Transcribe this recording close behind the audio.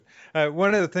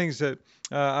One of the things that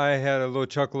I had a little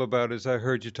chuckle about is I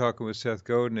heard you talking with Seth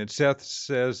Godin, and Seth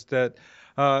says that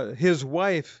his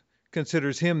wife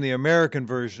considers him the American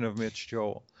version of Mitch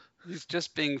Joel. He's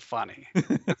just being funny.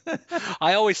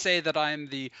 I always say that I'm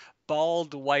the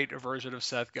bald white version of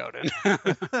Seth Godin.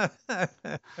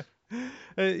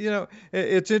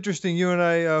 It's interesting. You and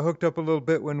I hooked up a little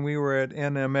bit when we were at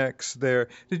NMX there.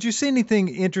 Did you see anything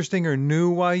interesting or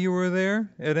new while you were there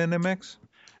at NMX?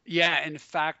 Yeah, in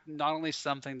fact, not only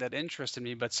something that interested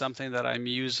me, but something that I'm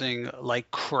using like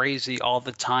crazy all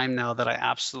the time now that I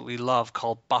absolutely love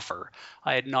called Buffer.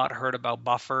 I had not heard about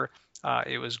Buffer.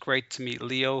 It was great to meet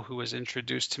Leo, who was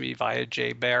introduced to me via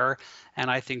Jay Bear.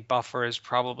 And I think Buffer is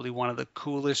probably one of the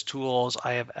coolest tools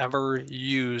I have ever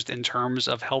used in terms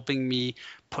of helping me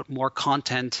put more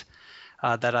content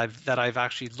that I've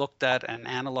actually looked at and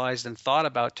analyzed and thought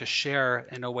about to share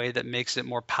in a way that makes it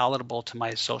more palatable to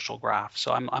my social graph.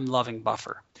 So I'm loving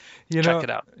Buffer. You Check know, it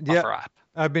out, yeah, Buffer app.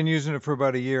 I've been using it for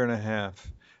about a year and a half.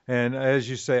 And as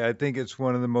you say, I think it's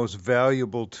one of the most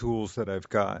valuable tools that I've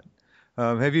got.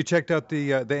 Have you checked out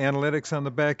the analytics on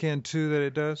the back end too that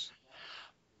it does?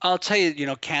 I'll tell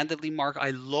you, candidly, Mark, I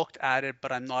looked at it,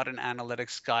 but I'm not an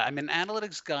analytics guy. I'm an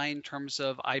analytics guy in terms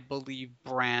of I believe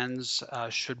brands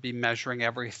should be measuring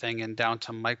everything and down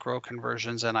to micro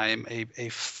conversions. And I am a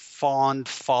fond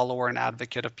follower and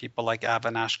advocate of people like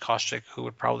Avinash Kaushik, who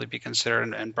would probably be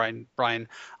considered, and Brian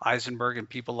Eisenberg and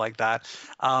people like that.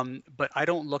 But I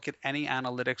don't look at any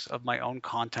analytics of my own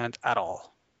content at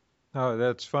all. Oh,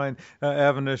 that's fine.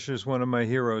 Avanish is one of my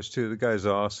heroes too. The guy's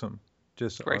awesome,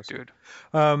 just Great awesome. dude.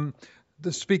 Um,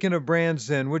 Speaking of brands,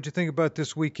 then, what'd you think about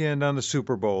this weekend on the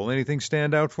Super Bowl? Anything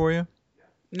stand out for you?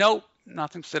 Nope,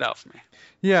 nothing stood out for me.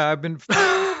 Yeah,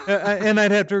 and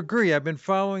I'd have to agree. I've been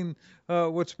following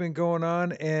what's been going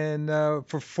on, and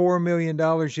for $4 million,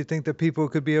 you think that people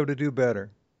could be able to do better?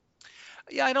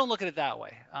 Yeah, I don't look at it that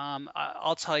way.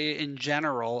 I'll tell you, in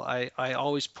general, I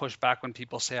always push back when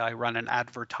people say I run an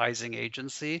advertising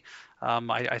agency.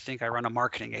 I think I run a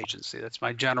marketing agency. That's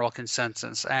my general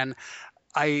consensus. And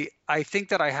I think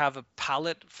that I have a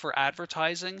palate for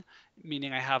advertising,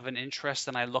 meaning I have an interest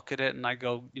and I look at it and I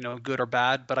go, good or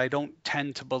bad, but I don't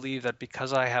tend to believe that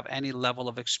because I have any level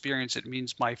of experience, it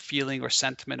means my feeling or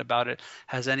sentiment about it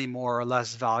has any more or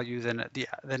less value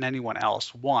than anyone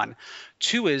else. One.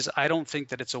 Two is I don't think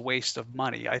that it's a waste of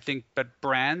money. I think that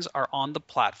brands are on the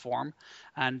platform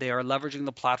and they are leveraging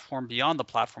the platform beyond the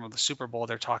platform of the Super Bowl.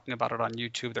 They're talking about it on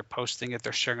YouTube, they're posting it,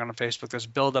 they're sharing it on Facebook. There's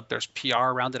build up, there's PR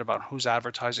around it about who's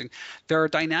advertising. There are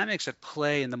dynamics at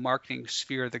play in the marketing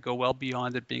sphere that go well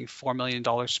beyond it being $4 million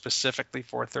specifically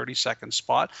for a 30-second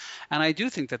spot. And I do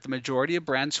think that the majority of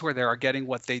brands who are there are getting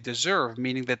what they deserve,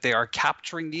 meaning that they are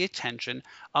capturing the attention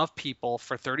of people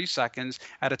for 30 seconds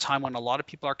at a time when a lot of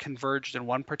people are converged in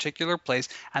one particular place,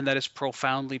 and that is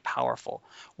profoundly powerful.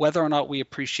 Whether or not we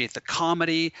appreciate the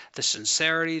comedy, the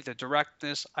sincerity, the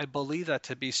directness, I believe that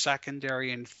to be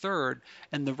secondary and third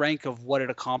in the rank of what it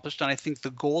accomplished. And I think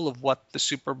the goal of what the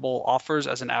Super Bowl offers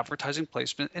as an advertising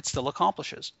placement, it still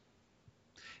accomplishes.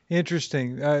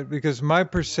 Interesting, because my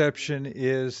perception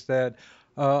is that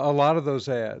a lot of those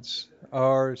ads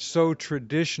are so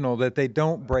traditional that they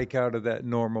don't break out of that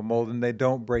normal mold and they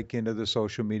don't break into the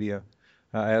social media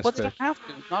Well, they don't aspect. have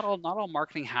to. Not all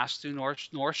marketing has to,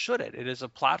 nor should it. It is a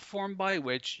platform by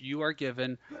which you are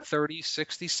given 30,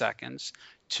 60 seconds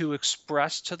to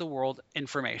express to the world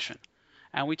information.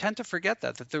 And we tend to forget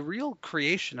that the real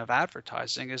creation of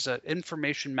advertising is an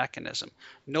information mechanism.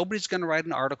 Nobody's going to write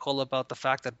an article about the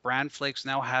fact that bran flakes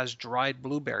now has dried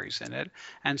blueberries in it.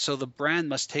 And so the brand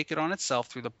must take it on itself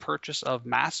through the purchase of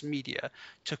mass media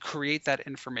to create that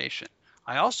information.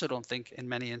 I also don't think in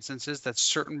many instances that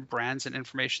certain brands and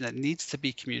information that needs to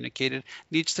be communicated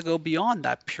needs to go beyond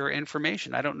that pure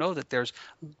information. I don't know that there's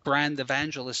brand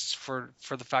evangelists for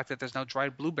the fact that there's now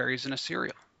dried blueberries in a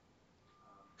cereal.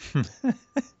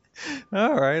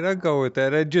 All right, I'll go with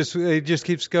that. It just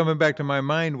keeps coming back to my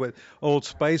mind what Old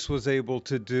Spice was able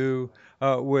to do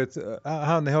with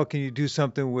how in the hell can you do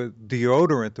something with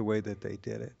deodorant the way that they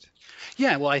did it?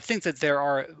 Yeah, well, I think that there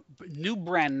are new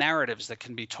brand narratives that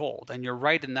can be told. And you're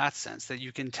right in that sense that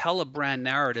you can tell a brand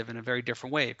narrative in a very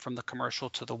different way from the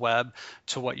commercial to the web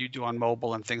to what you do on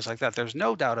mobile and things like that. There's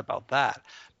no doubt about that.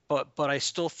 But I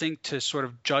still think to sort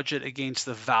of judge it against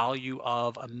the value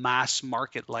of a mass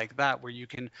market like that, where you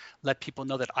can let people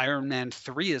know that Iron Man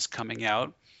 3 is coming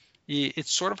out,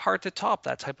 it's sort of hard to top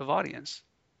that type of audience.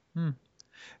 Hmm.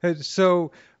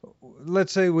 So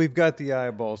let's say we've got the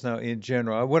eyeballs now in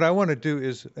general. What I want to do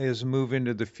is move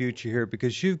into the future here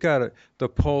because you've got the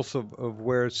pulse of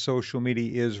where social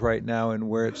media is right now and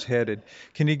where it's headed.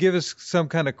 Can you give us some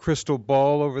kind of crystal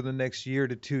ball over the next year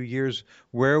to 2 years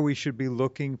where we should be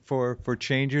looking for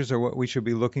changes or what we should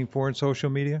be looking for in social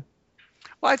media?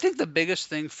 Well, I think the biggest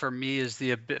thing for me is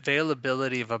the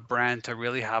availability of a brand to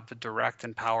really have a direct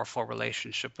and powerful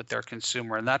relationship with their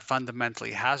consumer. And that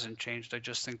fundamentally hasn't changed. I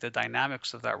just think the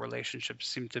dynamics of that relationship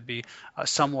seem to be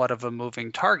somewhat of a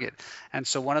moving target. And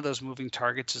so, one of those moving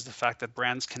targets is the fact that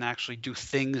brands can actually do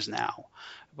things now.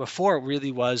 Before, it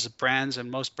really was brands, and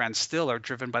most brands still are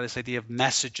driven by this idea of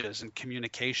messages and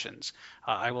communications.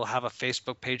 I will have a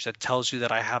Facebook page that tells you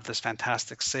that I have this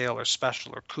fantastic sale or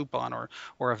special or coupon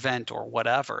or event or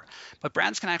whatever. But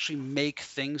brands can actually make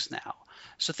things now.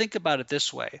 So think about it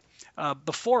this way.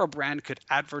 Before, a brand could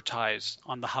advertise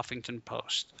on the Huffington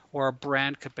Post, or a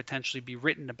brand could potentially be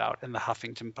written about in the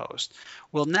Huffington Post.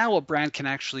 Well, now a brand can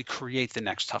actually create the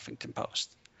next Huffington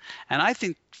Post. And I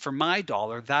think for my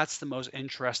dollar, that's the most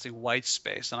interesting white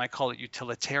space. And I call it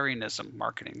utilitarianism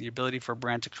marketing, the ability for a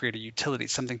brand to create a utility,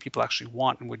 something people actually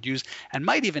want and would use and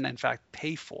might even, in fact,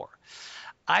 pay for.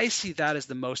 I see that as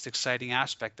the most exciting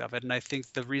aspect of it. And I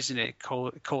think the reason it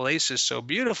coalesces so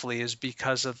beautifully is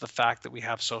because of the fact that we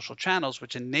have social channels,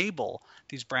 which enable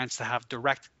these brands to have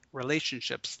direct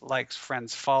relationships, likes,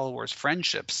 friends, followers,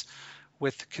 friendships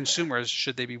with consumers,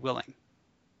 should they be willing.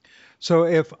 So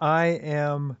if I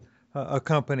am a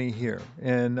company here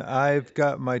and I've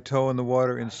got my toe in the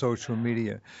water in social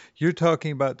media, you're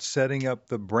talking about setting up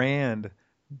the brand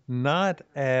not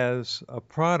as a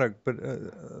product, but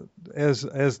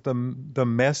as the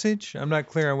message. I'm not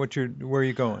clear on where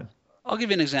you're going. I'll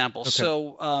give you an example. Okay.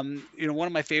 So, one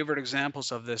of my favorite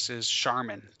examples of this is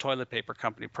Charmin, toilet paper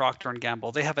company, Procter and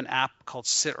Gamble. They have an app called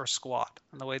Sit or Squat.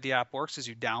 And the way the app works is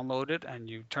you download it and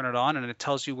you turn it on, and it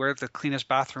tells you where the cleanest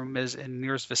bathroom is in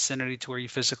nearest vicinity to where you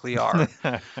physically are.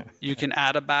 You can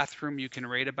add a bathroom, you can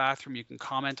rate a bathroom, you can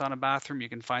comment on a bathroom, you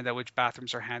can find out which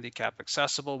bathrooms are handicap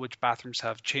accessible, which bathrooms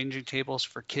have changing tables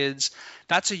for kids.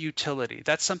 That's a utility.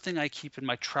 That's something I keep in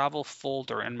my travel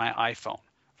folder in my iPhone,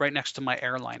 right next to my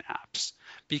airline apps,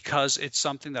 because it's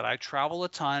something that I travel a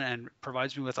ton and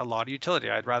provides me with a lot of utility.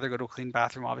 I'd rather go to a clean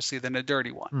bathroom, obviously, than a dirty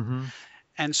one. Hmm.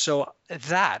 And so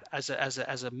that as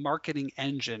a marketing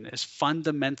engine is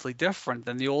fundamentally different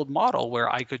than the old model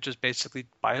where I could just basically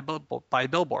buy a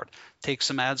billboard, take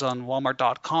some ads on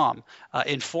Walmart.com,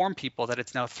 inform people that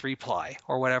it's now 3-ply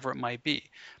or whatever it might be.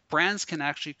 Brands can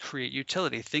actually create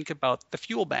utility. Think about the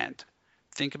fuel band.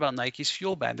 Think about Nike's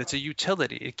Fuel Band. It's a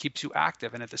utility. It keeps you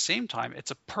active. And at the same time,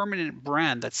 it's a permanent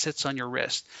brand that sits on your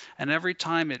wrist. And every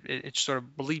time it sort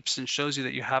of bleeps and shows you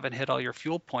that you haven't hit all your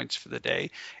fuel points for the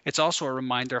day, it's also a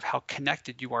reminder of how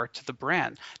connected you are to the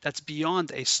brand. That's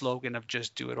beyond a slogan of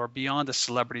just do it or beyond a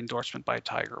celebrity endorsement by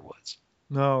Tiger Woods.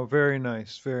 No, very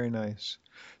nice, very nice.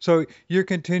 So you're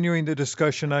continuing the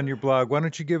discussion on your blog. Why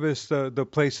don't you give us the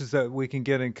places that we can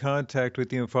get in contact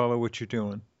with you and follow what you're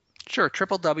doing? Sure,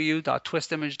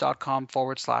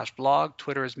 www.twistimage.com/blog.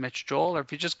 Twitter is Mitch Joel, or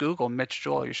if you just Google Mitch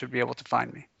Joel, you should be able to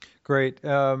find me. Great.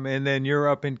 And then you're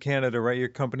up in Canada, right? Your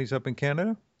company's up in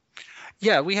Canada?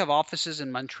 Yeah, we have offices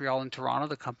in Montreal and Toronto.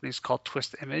 The company's called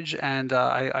Twist Image, and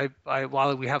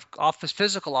while we have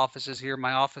physical offices here,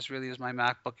 my office really is my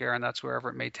MacBook Air, and that's wherever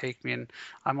it may take me. And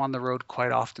I'm on the road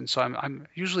quite often, so I'm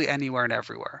usually anywhere and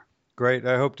everywhere. Great.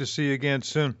 I hope to see you again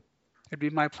soon. It'd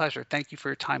be my pleasure. Thank you for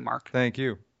your time, Mark. Thank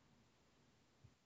you.